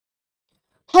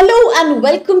Hello and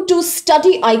welcome to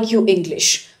StudyIQ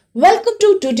English. Welcome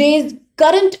to today's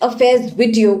current affairs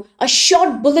video, a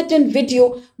short bulletin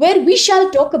video where we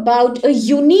shall talk about a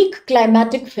unique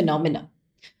climatic phenomena.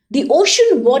 The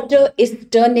ocean water is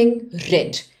turning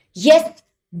red. Yes,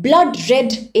 blood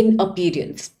red in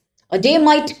appearance. A day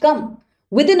might come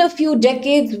within a few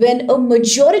decades when a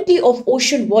majority of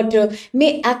ocean water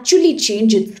may actually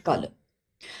change its color.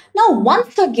 Now,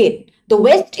 once again, the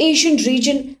West Asian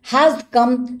region has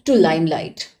come to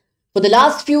limelight. For the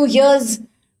last few years,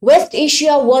 West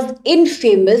Asia was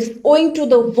infamous owing to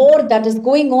the war that is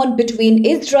going on between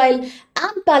Israel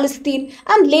and Palestine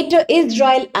and later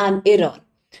Israel and Iran.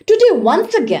 Today,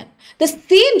 once again, the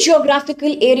same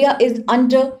geographical area is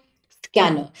under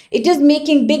scanner. It is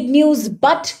making big news,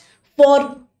 but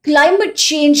for climate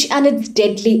change and its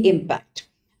deadly impact.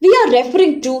 We are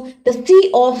referring to the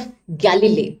Sea of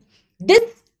Galilee. This,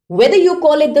 whether you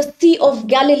call it the Sea of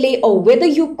Galilee or whether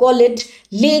you call it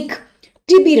Lake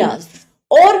Tiberias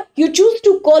or you choose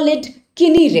to call it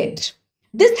Kinneret,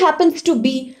 this happens to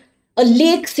be a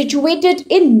lake situated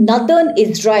in northern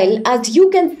Israel, as you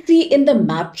can see in the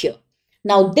map here.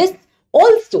 Now, this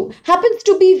also happens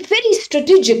to be very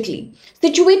strategically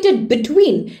situated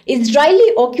between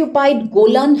Israeli-occupied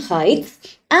Golan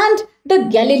Heights and the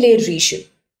Galilee region.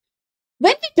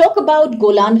 When we talk about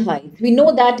Golan Heights, we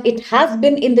know that it has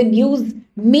been in the news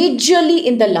majorly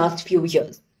in the last few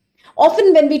years.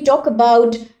 Often when we talk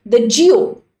about the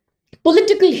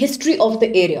geopolitical history of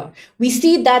the area, we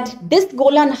see that this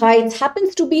Golan Heights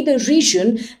happens to be the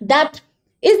region that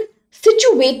is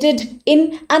situated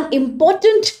in an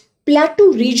important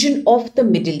plateau region of the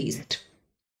Middle East.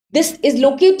 This is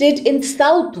located in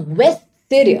southwest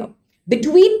Syria,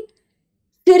 between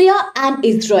Syria and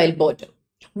Israel border.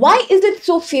 Why is it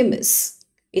so famous?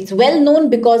 It's well known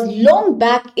because long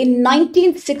back in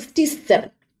 1967,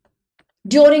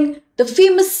 during the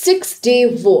famous Six-Day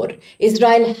War,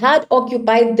 Israel had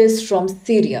occupied this from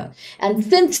Syria, and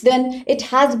since then it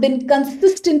has been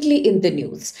consistently in the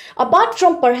news. Apart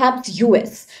from perhaps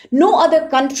US, no other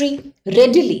country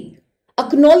readily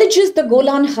acknowledges the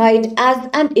Golan Heights as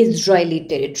an Israeli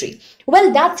territory.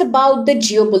 Well, that's about the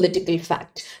geopolitical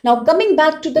fact. Now, coming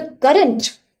back to the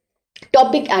current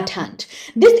topic at hand.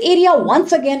 This area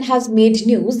once again has made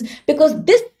news because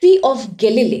this Sea of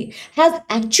Galilee has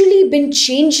actually been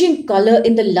changing color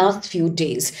in the last few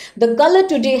days. The color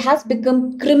today has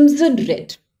become crimson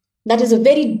red. That is a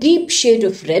very deep shade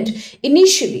of red.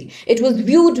 Initially, it was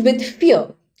viewed with fear,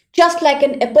 just like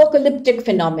an apocalyptic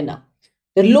phenomena.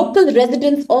 The local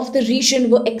residents of the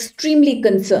region were extremely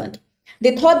concerned.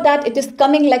 They thought that it is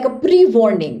coming like a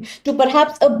pre-warning to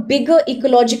perhaps a bigger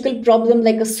ecological problem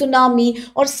like a tsunami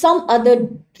or some other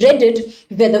dreaded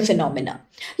weather phenomena.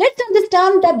 Let's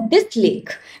understand that this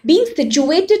lake, being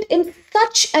situated in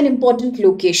such an important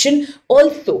location,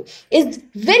 also is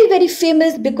very, very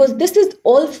famous because this is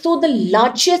also the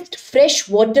largest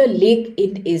freshwater lake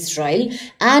in Israel,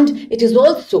 and it is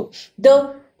also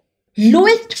the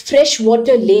lowest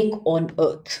freshwater lake on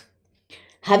earth.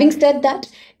 Having said that,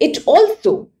 it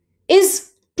also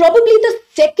is probably the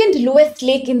second lowest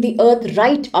lake in the earth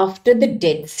right after the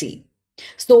Dead Sea.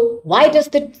 So why does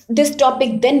this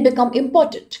topic then become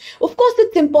important? Of course,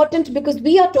 it's important because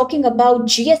we are talking about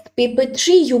GS paper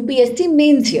 3 UPSC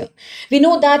mains here. We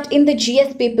know that in the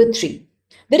GS paper 3,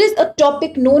 there is a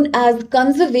topic known as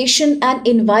conservation and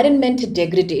environment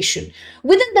degradation.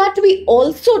 Within that, we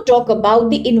also talk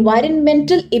about the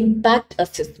environmental impact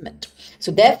assessment. So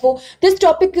therefore, this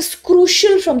topic is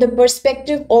crucial from the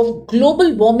perspective of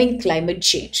global warming climate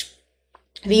change.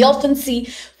 We often see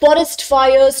forest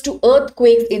fires to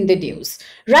earthquakes in the news.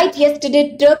 Right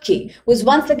yesterday, Turkey was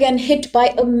once again hit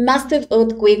by a massive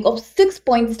earthquake of 6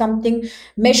 point something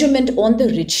measurement on the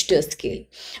Richter scale.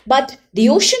 But the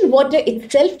ocean water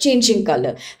itself changing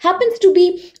color happens to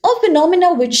be a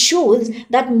phenomena which shows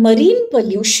that marine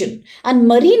pollution and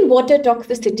marine water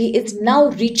toxicity is now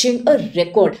reaching a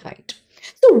record height.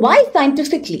 So why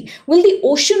scientifically will the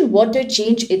ocean water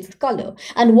change its color,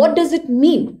 and what does it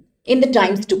mean in the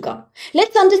times to come?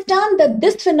 Let's understand that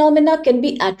this phenomena can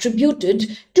be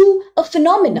attributed to a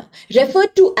phenomena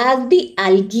referred to as the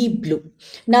algae bloom.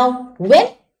 Now, when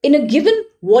in a given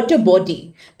water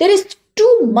body there is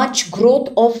too much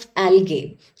growth of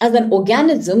algae as an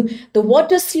organism, the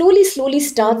water slowly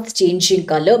starts changing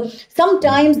color.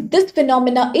 Sometimes this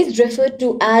phenomena is referred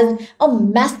to as a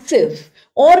massive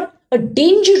or a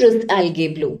dangerous algae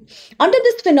bloom. Under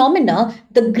this phenomena,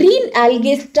 the green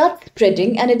algae starts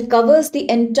spreading and it covers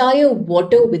the entire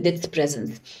water with its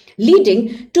presence,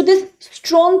 leading to this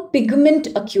strong pigment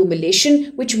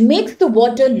accumulation which makes the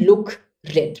water look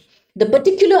red. The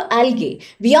particular algae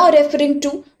we are referring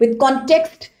to with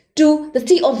context to the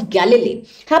Sea of Galilee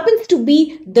happens to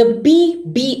be the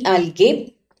BB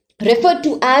algae, referred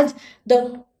to as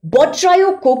the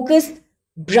Botryococcus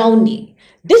braunii.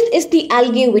 This is the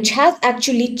algae which has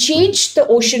actually changed the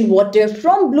ocean water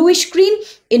from bluish green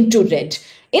into red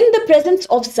in the presence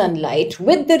of sunlight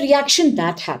with the reaction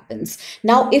that happens.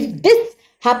 Now, if this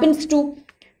happens to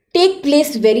take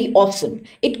place very often,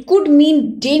 it could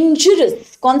mean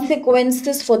dangerous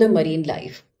consequences for the marine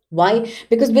life. Why?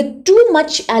 Because with too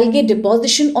much algae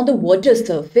deposition on the water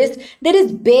surface, there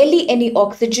is barely any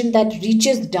oxygen that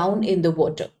reaches down in the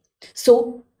water.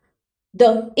 So,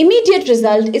 the immediate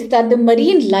result is that the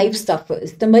marine life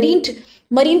suffers. The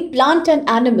marine plant and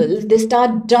animals, they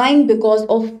start dying because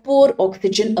of poor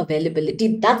oxygen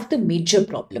availability. That's the major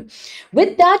problem.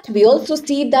 With that, we also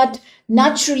see that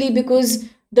naturally, because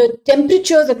the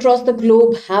temperatures across the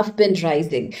globe have been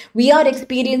rising, we are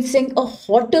experiencing a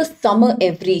hotter summer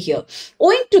every year.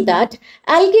 Owing to that,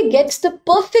 algae gets the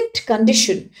perfect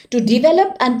condition to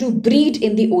develop and to breed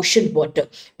in the ocean water,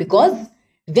 because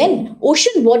when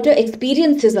ocean water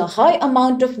experiences a high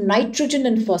amount of nitrogen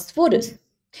and phosphorus,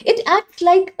 it acts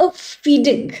like a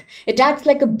feeding, it acts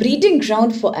like a breeding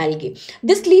ground for algae.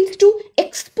 This leads to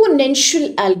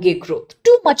exponential algae growth,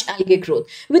 too much algae growth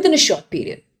within a short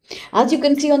period. As you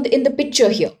can see in the picture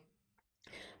here,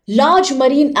 large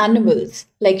marine animals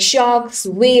like sharks,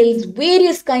 whales,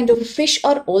 various kinds of fish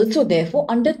are also therefore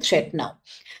under threat now.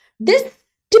 This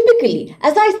typically,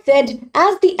 as I said,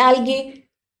 as the algae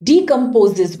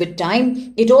decomposes with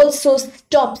time, it also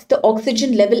stops the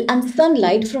oxygen level and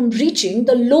sunlight from reaching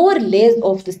the lower layers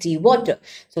of the seawater.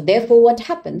 So therefore, what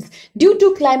happens? Due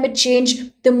to climate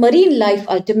change, the marine life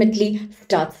ultimately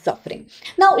starts suffering.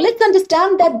 Now, let's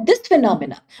understand that this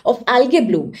phenomena of algae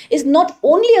bloom is not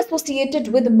only associated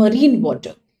with marine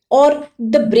water or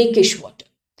the brackish water.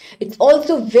 It's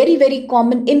also very, very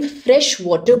common in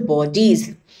freshwater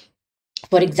bodies.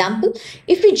 For example,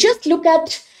 if we just look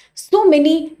at so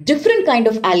many different kind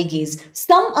of algae.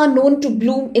 Some are known to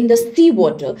bloom in the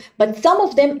seawater, but some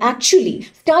of them actually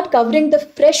start covering the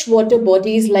freshwater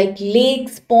bodies like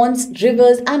lakes, ponds,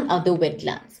 rivers, and other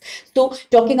wetlands. So,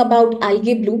 talking about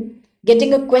algae bloom,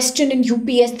 getting a question in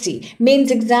UPSC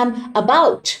mains exam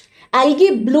about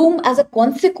algae bloom as a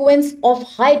consequence of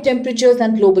high temperatures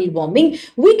and global warming,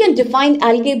 we can define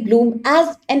algae bloom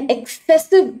as an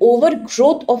excessive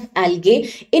overgrowth of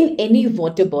algae in any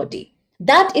water body.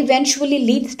 That eventually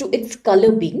leads to its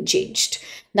color being changed.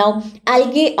 Now,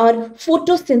 algae are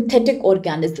photosynthetic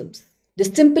organisms. This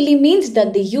simply means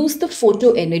that they use the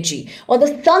photo energy or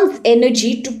the sun's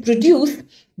energy to produce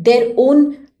their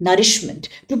own nourishment,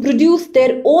 to produce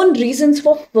their own reasons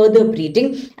for further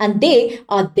breeding, and they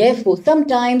are therefore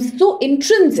sometimes so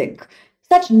intrinsic,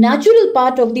 such natural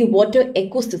part of the water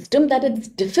ecosystem that it's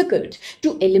difficult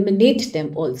to eliminate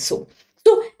them also.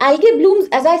 So algae blooms,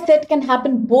 as I said, can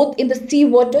happen both in the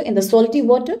seawater, in the salty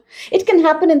water. It can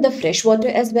happen in the freshwater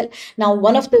as well. Now,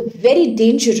 one of the very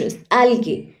dangerous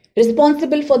algae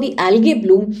responsible for the algae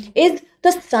bloom is the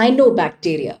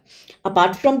cyanobacteria.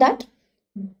 Apart from that,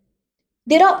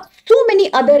 there are so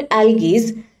many other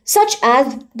algae such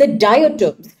as the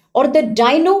diatoms or the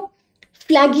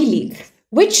dinoflagellates,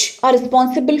 which are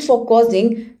responsible for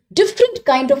causing different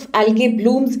kind of algae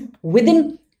blooms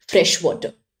within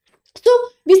freshwater. So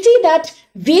we see that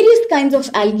various kinds of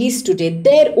algae today,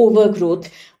 their overgrowth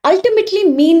ultimately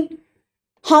mean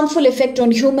harmful effect on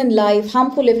human life,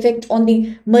 harmful effect on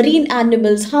the marine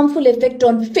animals, harmful effect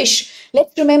on fish.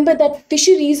 Let's remember that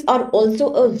fisheries are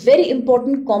also a very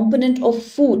important component of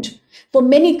food for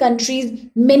many countries,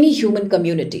 many human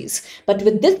communities. But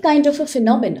with this kind of a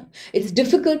phenomena, it's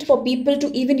difficult for people to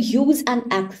even use and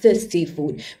access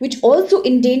seafood, which also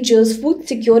endangers food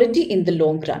security in the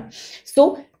long run.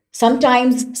 So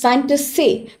sometimes scientists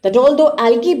say that although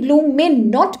algae bloom may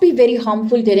not be very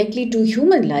harmful directly to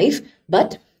human life,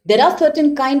 but there are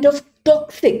certain kind of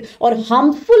toxic or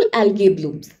harmful algae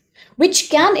blooms which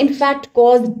can in fact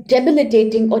cause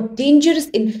debilitating or dangerous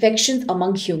infections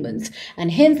among humans. And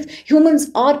hence,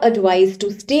 humans are advised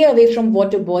to stay away from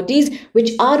water bodies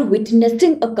which are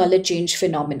witnessing a color change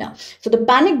phenomena. So the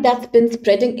panic that's been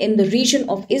spreading in the region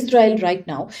of Israel right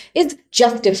now is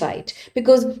justified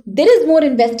because there is more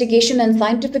investigation and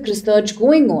scientific research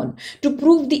going on to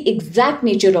prove the exact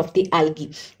nature of the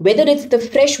algae, whether it's the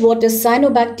freshwater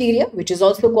cyanobacteria, which is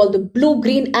also called the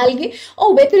blue-green algae,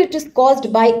 or whether it is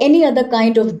caused by any other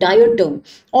kind of diatom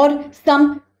or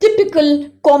some typical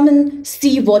common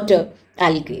seawater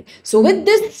algae. So with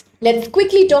this, let's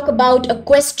quickly talk about a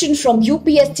question from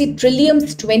UPSC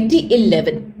Prelims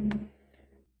 2011.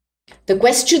 The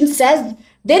question says,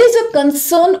 There is a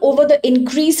concern over the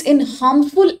increase in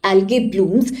harmful algae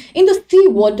blooms in the sea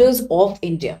waters of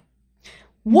India.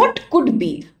 What could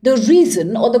be the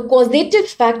reason or the causative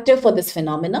factor for this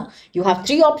phenomena? You have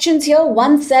three options here.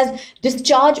 One says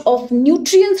discharge of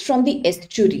nutrients from the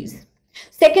estuaries.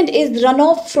 Second is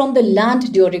runoff from the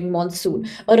land during monsoon.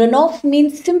 A runoff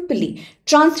means simply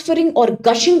transferring or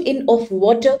gushing in of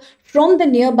water from the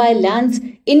nearby lands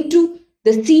into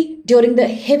the sea during the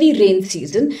heavy rain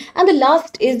season. And the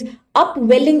last is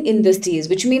upwelling in the seas,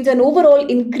 which means an overall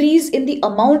increase in the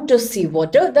amount of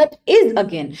seawater that is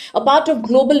again a part of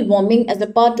global warming as a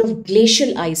part of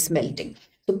glacial ice melting.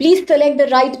 So please select the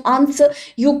right answer.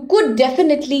 You could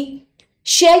definitely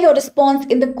share your response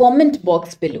in the comment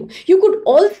box below. You could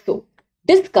also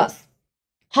discuss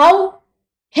how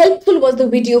helpful was the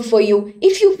video for you.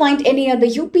 If you find any other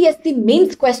UPSC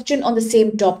mains question on the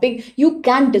same topic, you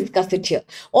can discuss it here.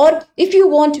 Or if you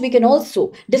want, we can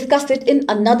also discuss it in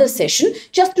another session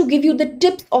just to give you the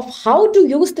tips of how to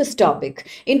use this topic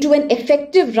into an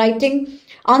effective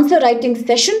answer writing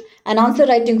session and answer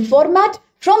writing format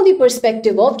from the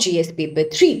perspective of GS Paper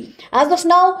 3. As of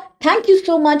now, thank you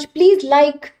so much. Please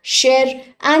like, share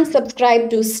and subscribe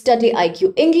to Study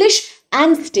IQ English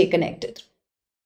and stay connected.